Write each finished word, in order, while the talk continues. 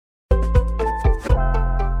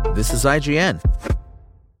This is IGN.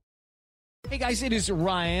 Hey guys, it is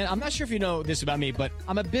Ryan. I'm not sure if you know this about me, but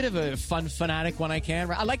I'm a bit of a fun fanatic when I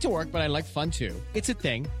can. I like to work, but I like fun too. It's a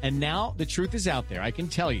thing. And now the truth is out there. I can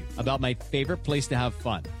tell you about my favorite place to have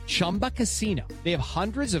fun. Chumba Casino. They have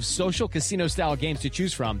hundreds of social casino style games to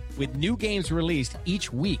choose from with new games released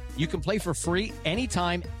each week. You can play for free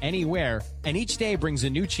anytime, anywhere. And each day brings a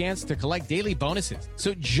new chance to collect daily bonuses.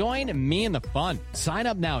 So join me in the fun. Sign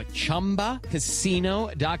up now at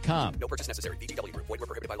ChumbaCasino.com. No purchase necessary. VGW Group. Void where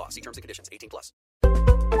prohibited by law. See terms and conditions. 18+.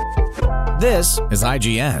 This is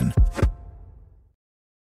IGN.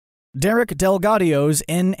 Derek DelGaudio's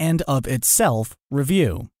In and of Itself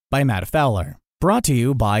review by Matt Fowler. Brought to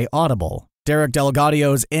you by Audible. Derek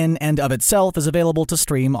DelGaudio's In and of Itself is available to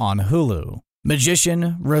stream on Hulu.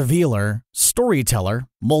 Magician, revealer, storyteller,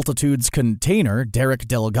 multitudes container, Derek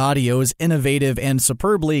DelGaudio's innovative and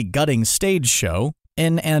superbly gutting stage show,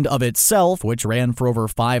 In and of Itself, which ran for over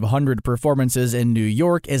 500 performances in New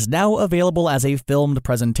York, is now available as a filmed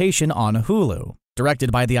presentation on Hulu.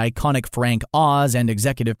 Directed by the iconic Frank Oz and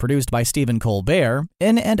executive produced by Stephen Colbert,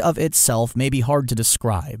 In and of Itself may be hard to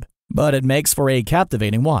describe, but it makes for a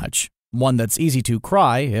captivating watch. One that's easy to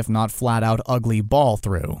cry, if not flat-out ugly bawl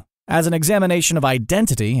through. As an examination of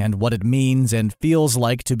identity and what it means and feels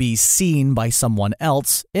like to be seen by someone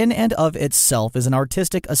else, In and of Itself is an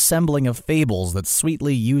artistic assembling of fables that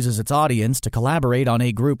sweetly uses its audience to collaborate on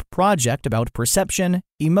a group project about perception,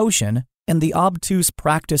 emotion, and the obtuse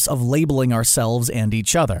practice of labeling ourselves and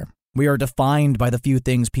each other. We are defined by the few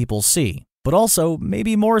things people see, but also,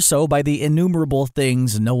 maybe more so, by the innumerable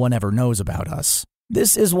things no one ever knows about us.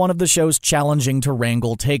 This is one of the show's challenging to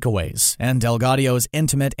wrangle takeaways, and DelGaudio's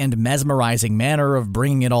intimate and mesmerizing manner of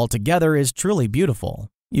bringing it all together is truly beautiful.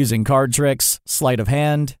 Using card tricks, sleight of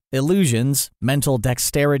hand, illusions, mental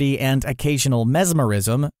dexterity, and occasional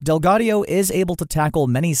mesmerism, DelGaudio is able to tackle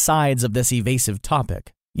many sides of this evasive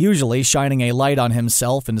topic, usually shining a light on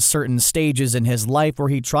himself in certain stages in his life where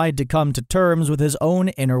he tried to come to terms with his own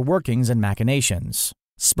inner workings and machinations.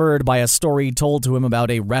 Spurred by a story told to him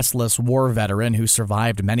about a restless war veteran who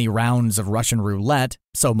survived many rounds of Russian roulette,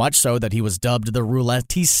 so much so that he was dubbed the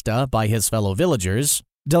roulettista by his fellow villagers,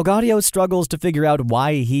 DelGaudio struggles to figure out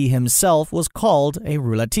why he himself was called a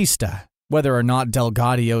roulettista. Whether or not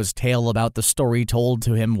DelGaudio's tale about the story told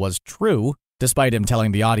to him was true, despite him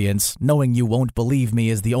telling the audience, "Knowing you won't believe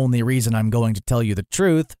me is the only reason I'm going to tell you the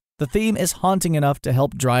truth," the theme is haunting enough to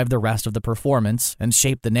help drive the rest of the performance and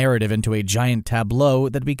shape the narrative into a giant tableau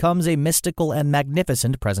that becomes a mystical and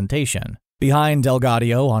magnificent presentation. Behind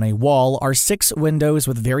DelGaudio on a wall are 6 windows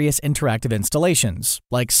with various interactive installations,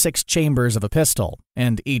 like 6 chambers of a pistol,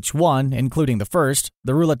 and each one, including the first,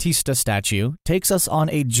 the roulettista statue, takes us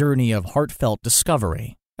on a journey of heartfelt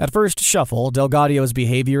discovery. At first shuffle, DelGaudio's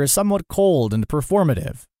behavior is somewhat cold and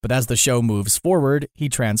performative, but as the show moves forward, he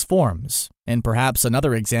transforms, in perhaps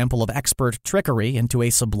another example of expert trickery, into a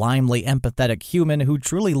sublimely empathetic human who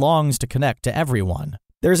truly longs to connect to everyone.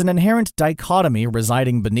 There's an inherent dichotomy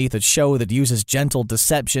residing beneath a show that uses gentle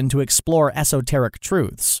deception to explore esoteric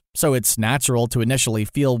truths, so it's natural to initially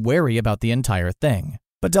feel wary about the entire thing.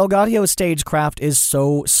 But DelGaudio's stagecraft is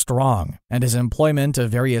so strong, and his employment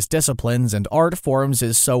of various disciplines and art forms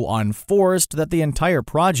is so unforced that the entire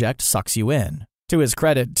project sucks you in. To his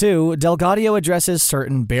credit, too, DelGaudio addresses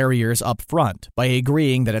certain barriers up front by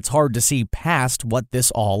agreeing that it's hard to see past what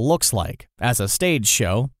this all looks like as a stage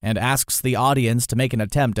show, and asks the audience to make an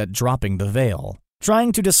attempt at dropping the veil.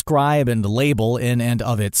 Trying to describe and label In and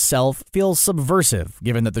of Itself feels subversive,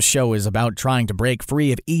 given that the show is about trying to break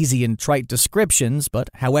free of easy and trite descriptions, but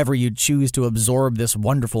however you choose to absorb this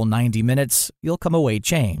wonderful 90 minutes, you'll come away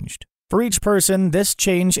changed. For each person, this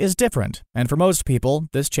change is different, and for most people,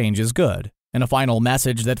 this change is good. In a final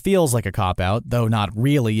message that feels like a cop-out, though not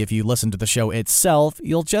really if you listen to the show itself,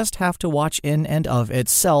 you'll just have to watch In and of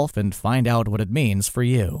Itself and find out what it means for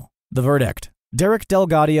you. The verdict. Derek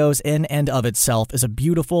DelGaudio's In and of Itself is a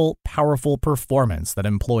beautiful, powerful performance that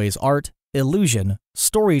employs art, illusion,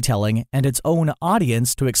 storytelling, and its own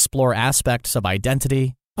audience to explore aspects of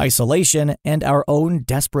identity, isolation, and our own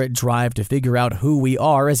desperate drive to figure out who we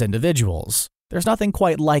are as individuals. There's nothing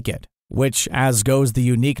quite like it, which, as goes the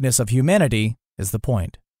uniqueness of humanity, is the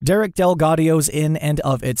point. Derek DelGaudio's In and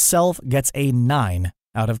of Itself gets a 9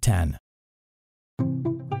 out of 10.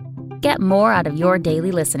 Get more out of your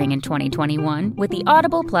daily listening in 2021 with the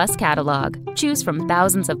Audible Plus catalog. Choose from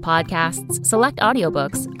thousands of podcasts, select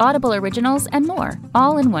audiobooks, Audible originals, and more,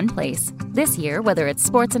 all in one place. This year, whether it's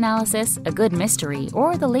sports analysis, a good mystery,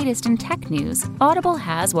 or the latest in tech news, Audible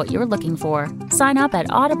has what you're looking for. Sign up at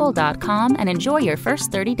audible.com and enjoy your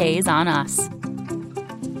first 30 days on us.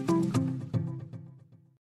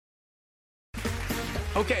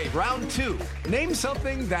 Okay, round two. Name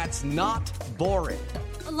something that's not boring.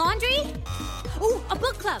 A laundry? Ooh, a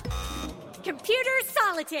book club. Computer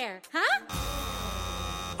solitaire, huh?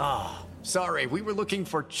 Ah, sorry, we were looking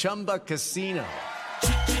for Chumba Casino.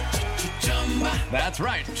 That's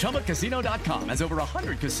right. ChumbaCasino.com has over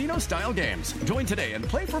 100 casino-style games. Join today and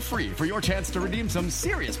play for free for your chance to redeem some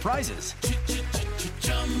serious prizes.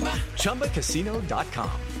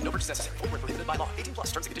 ChumbaCasino.com. No purchase necessary. Void where prohibited by law. 18 plus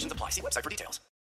terms and conditions apply. See website for details.